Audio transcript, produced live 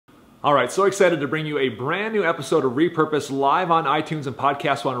All right, so excited to bring you a brand new episode of Repurposed live on iTunes and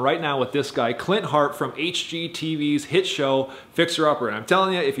Podcast One right now with this guy, Clint Harp from HGTV's hit show, Fixer Upper. And I'm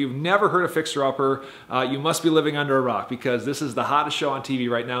telling you, if you've never heard of Fixer Upper, you must be living under a rock because this is the hottest show on TV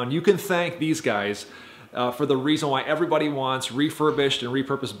right now. And you can thank these guys for the reason why everybody wants refurbished and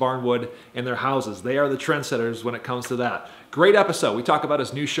repurposed barnwood in their houses. They are the trendsetters when it comes to that. Great episode. We talk about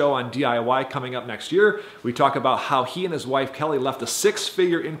his new show on DIY coming up next year. We talk about how he and his wife Kelly left a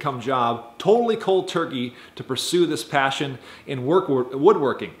six-figure income job, totally cold turkey, to pursue this passion in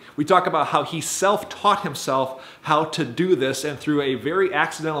woodworking. We talk about how he self-taught himself how to do this, and through a very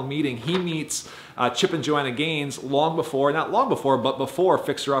accidental meeting, he meets Chip and Joanna Gaines long before, not long before, but before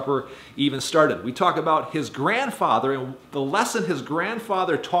Fixer Upper even started. We talk about his grandfather and the lesson his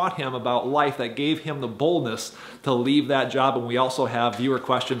grandfather taught him about life that gave him the boldness to leave that job. And we also have viewer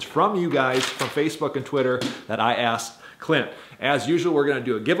questions from you guys from Facebook and Twitter that I asked Clint. As usual, we're going to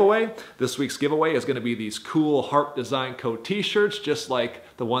do a giveaway. This week's giveaway is going to be these cool Harp Design Co. t-shirts, just like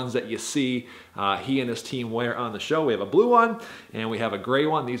the ones that you see he and his team wear on the show. We have a blue one and we have a gray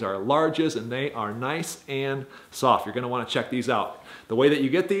one. These are larges and they are nice and soft. You're going to want to check these out. The way that you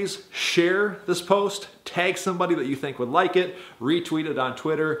get these, share this post, tag somebody that you think would like it, retweet it on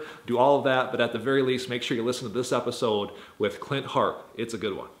Twitter, do all of that. But at the very least, make sure you listen to this episode with Clint Harp. It's a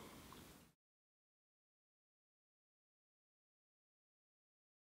good one.